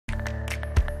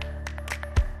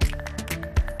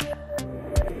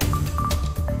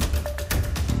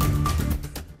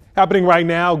Happening right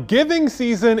now, giving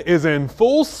season is in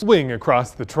full swing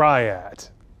across the Triad.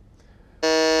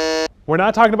 We're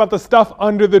not talking about the stuff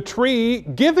under the tree.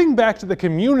 Giving back to the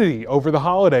community over the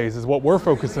holidays is what we're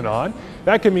focusing on.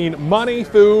 That can mean money,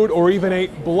 food, or even a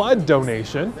blood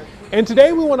donation. And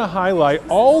today we want to highlight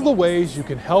all the ways you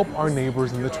can help our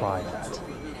neighbors in the Triad.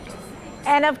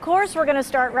 And of course, we're going to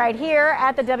start right here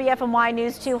at the WFMY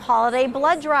News 2 Holiday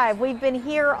Blood Drive. We've been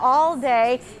here all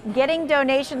day getting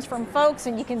donations from folks,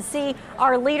 and you can see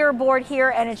our leaderboard here,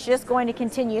 and it's just going to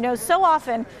continue. You know, so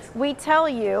often we tell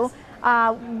you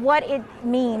what it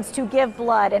means to give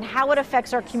blood and how it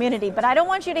affects our community. But I don't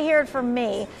want you to hear it from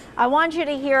me. I want you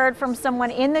to hear it from someone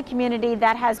in the community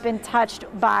that has been touched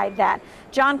by that.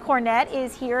 John Cornett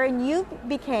is here, and you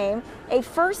became a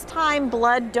first-time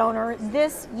blood donor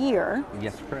this year.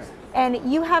 Yes, correct.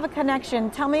 And you have a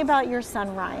connection. Tell me about your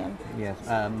son, Ryan. Yes,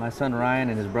 my son Ryan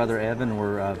and his brother Evan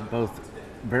were both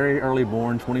very early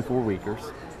born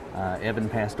 24-weekers. Evan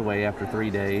passed away after 3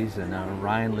 days, and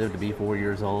Ryan lived to be 4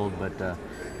 years old, but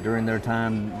during their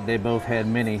time they both had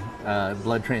many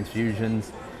blood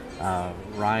transfusions.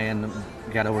 Ryan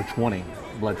got over 20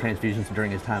 blood transfusions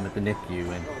during his time at the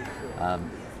NICU,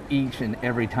 and each and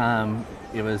every time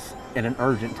it was at an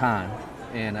urgent time,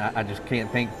 and I just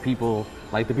can't thank people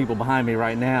like the people behind me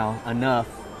right now enough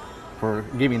for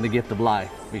giving the gift of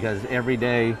life, because every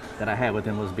day that I had with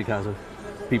him was because of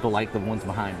people like the ones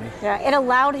behind me. Yeah, it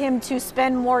allowed him to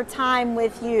spend more time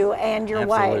with you and your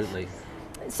wife. Absolutely.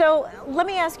 So let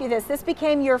me ask you this. This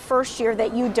became your first year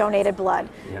that you donated blood.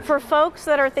 Yes. For folks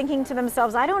that are thinking to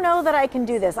themselves, I don't know that I can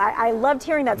do this. I loved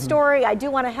hearing that story. I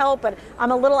do want to help, but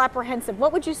I'm a little apprehensive.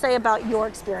 What would you say about your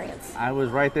experience? I was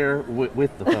right there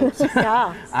with the folks.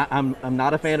 Yeah. I'm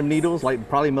not a fan of needles like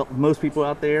probably most people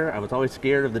out there. I was always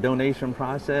scared of the donation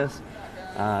process.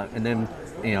 And then,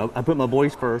 you know, I put my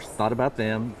boys first, thought about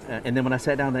them, and then when I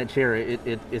sat down in that chair,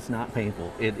 it's not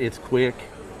painful. It's quick,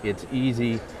 it's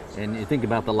easy, and you think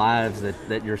about the lives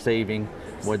that you're saving,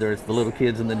 whether it's the little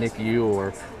kids in the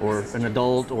NICU or an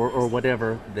adult or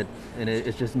whatever, and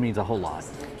it just means a whole lot.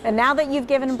 And now that you've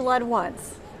given blood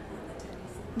once,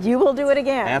 you will do it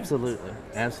again. Absolutely,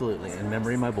 absolutely, in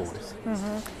memory of my boys.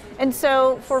 Mm-hmm. And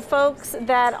so for folks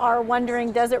that are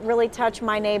wondering, does it really touch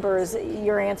my neighbors?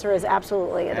 Your answer is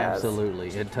absolutely it does. Absolutely.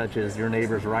 It touches your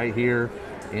neighbors right here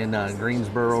in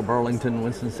Greensboro, Burlington,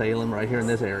 Winston-Salem, right here in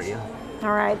this area.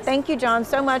 All right. Thank you, John,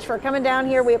 so much for coming down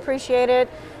here. We appreciate it.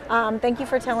 Thank you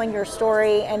for telling your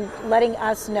story and letting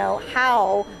us know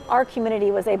how our community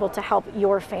was able to help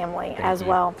your family as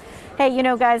well. Hey, you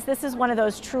know, guys, this is one of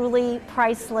those truly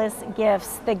priceless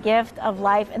gifts, the gift of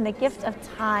life and the gift of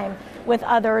time with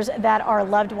others that are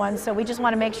loved ones. So we just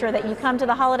want to make sure that you come to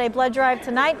the Holiday Blood Drive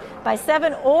tonight by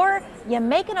 7, or you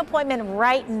make an appointment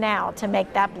right now to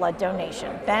make that blood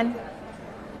donation. Ben?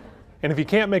 And if you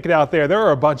can't make it out there, there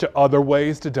are a bunch of other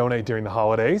ways to donate during the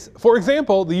holidays. For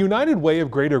example, the United Way of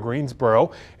Greater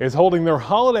Greensboro is holding their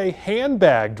holiday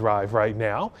handbag drive right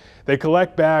now. They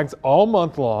collect bags all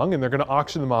month long, and they're going to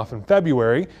auction them off in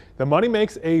February. The money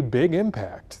makes a big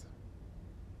impact.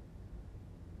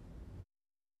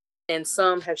 And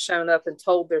some have shown up and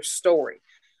told their story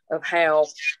of how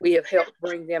we have helped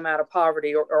bring them out of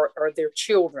poverty or their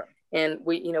children. And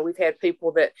we've had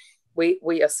people that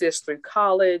we assist through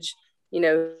college,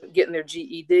 getting their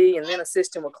GED, and then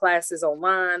assisting with classes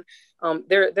online.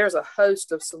 There's a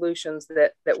host of solutions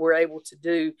that we're able to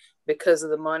do because of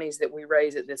the monies that we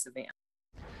raise at this event.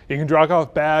 You can drop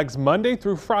off bags Monday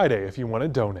through Friday if you want to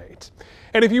donate.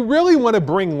 And if you really want to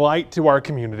bring light to our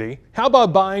community, how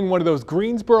about buying one of those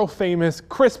Greensboro famous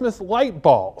Christmas light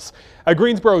balls? A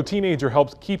Greensboro teenager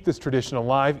helps keep this tradition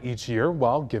alive each year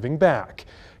while giving back.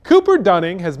 Cooper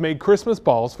Dunning has made Christmas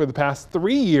balls for the past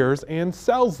 3 years and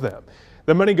sells them.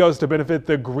 The money goes to benefit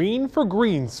the Green for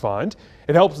Greens Fund.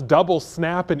 It helps double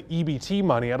SNAP and EBT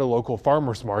money at a local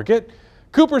farmer's market.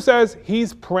 Cooper says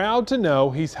he's proud to know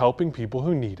he's helping people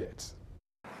who need it.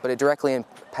 But it directly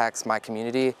impacts my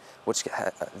community, which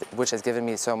has given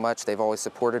me so much. They've always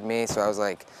supported me, so I was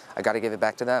like, I got to give it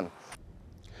back to them.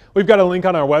 We've got a link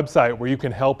on our website where you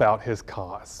can help out his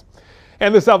cause.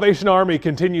 And the Salvation Army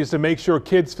continues to make sure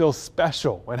kids feel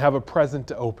special and have a present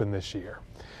to open this year.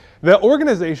 The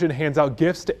organization hands out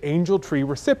gifts to Angel Tree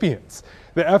recipients.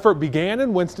 The effort began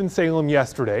in Winston-Salem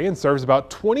yesterday and serves about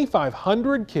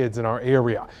 2,500 kids in our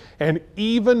area and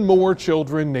even more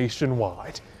children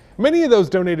nationwide. Many of those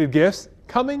donated gifts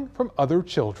coming from other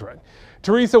children.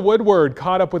 Teresa Woodward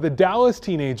caught up with a Dallas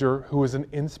teenager who was an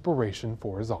inspiration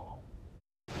for us all.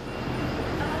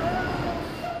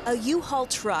 A U-Haul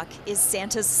truck is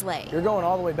Santa's sleigh. You're going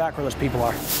all the way back where those people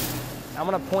are. I'm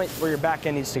gonna point where your back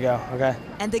end needs to go, okay?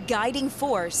 And the guiding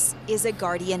force is a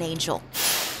guardian angel.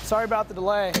 Sorry about the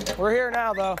delay. We're here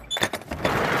now, though.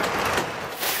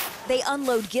 They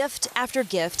unload gift after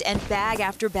gift and bag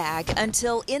after bag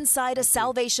until inside a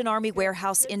Salvation Army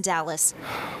warehouse in Dallas,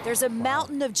 there's a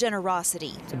mountain of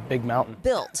generosity. It's a big mountain.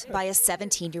 Built by a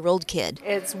 17-year-old kid.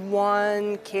 It's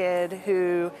one kid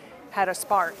who had a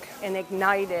spark and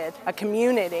ignited a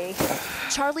community.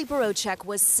 Charlie Borochek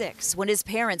was 6 when his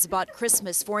parents bought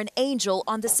Christmas for an angel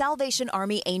on the Salvation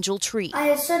Army angel tree. I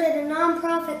had started a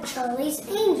nonprofit, Charlie's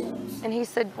Angels. And he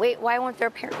said, wait, why won't their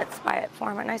parents buy it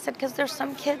for him? And I said, because there's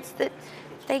some kids that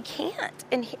they can't.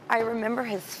 And I remember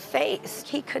his face.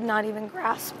 He could not even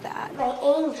grasp that. My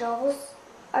angels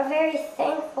are very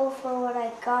thankful for what I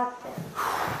got them.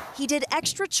 He did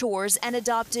extra chores and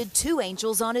adopted 2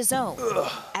 angels on his own.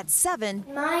 At 7,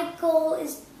 my goal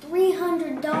is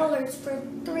 $300 for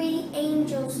 3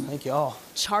 angels. Thank y'all.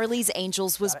 Charlie's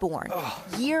Angels was born.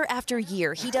 Year after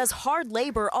year, he does hard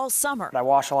labor all summer. I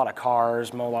wash a lot of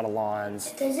cars, mow a lot of lawns.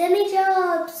 If there's any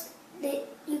jobs that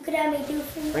you could have me do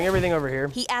for me. Bring everything over here.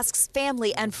 He asks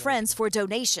family and friends for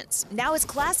donations. Now his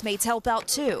classmates help out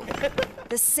too.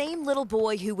 The same little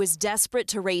boy who was desperate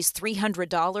to raise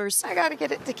 $300, I gotta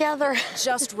get it together.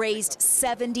 just raised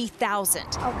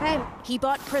 $70,000. Okay. He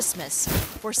bought Christmas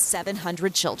for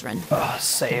 700 children.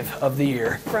 Save of the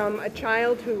year. From a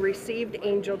child who received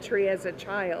Angel Tree as a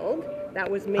child,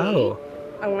 that was me. Oh.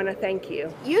 I want to thank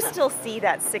you. You still see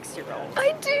that 6-year-old.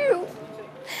 I do.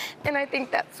 And I think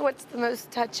that's what's the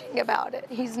most touching about it.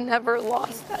 He's never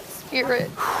lost that spirit.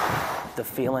 The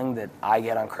feeling that I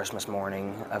get on Christmas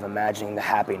morning of imagining the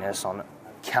happiness on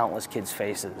countless kids'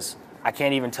 faces, I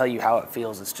can't even tell you how it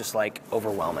feels. It's just like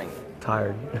overwhelming.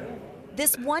 Tired.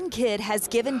 This one kid has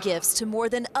given gifts to more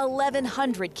than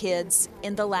 1,100 kids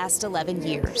in the last 11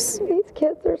 years. These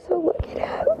kids are so lucky to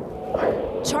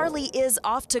have. Charlie is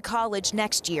off to college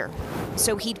next year,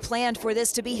 so he'd planned for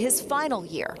this to be his final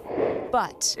year.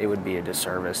 But it would be a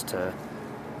disservice to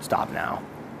stop now.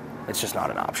 It's just not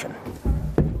an option.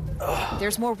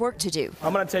 there's more work to do.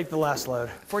 I'm gonna take the last load.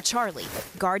 For Charlie,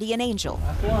 guardian angel,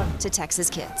 to Texas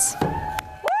kids.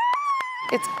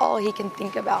 It's all he can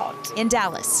think about. In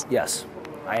Dallas, Yes,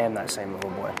 I am that same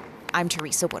little boy. I'm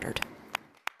Teresa Woodard.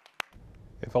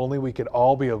 If only we could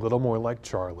all be a little more like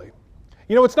Charlie.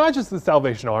 You know, it's not just the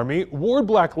Salvation Army. Ward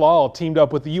Black Law teamed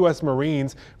up with the U.S.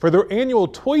 Marines for their annual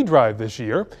toy drive this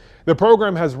year. The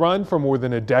program has run for more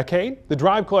than a decade. The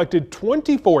drive collected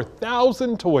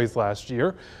 24,000 toys last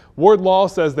year. Ward Law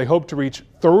says they hope to reach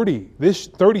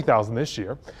 30,000 this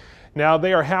year. Now,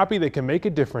 they are happy they can make a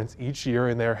difference each year,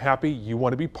 and they're happy you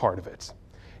want to be part of it.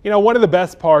 You know, one of the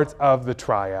best parts of the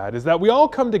triad is that we all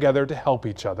come together to help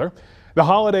each other. The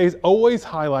holidays always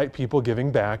highlight people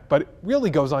giving back, but it really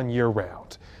goes on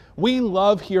year-round. We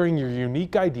love hearing your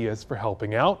unique ideas for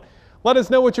helping out. Let us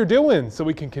know what you're doing so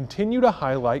we can continue to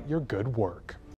highlight your good work.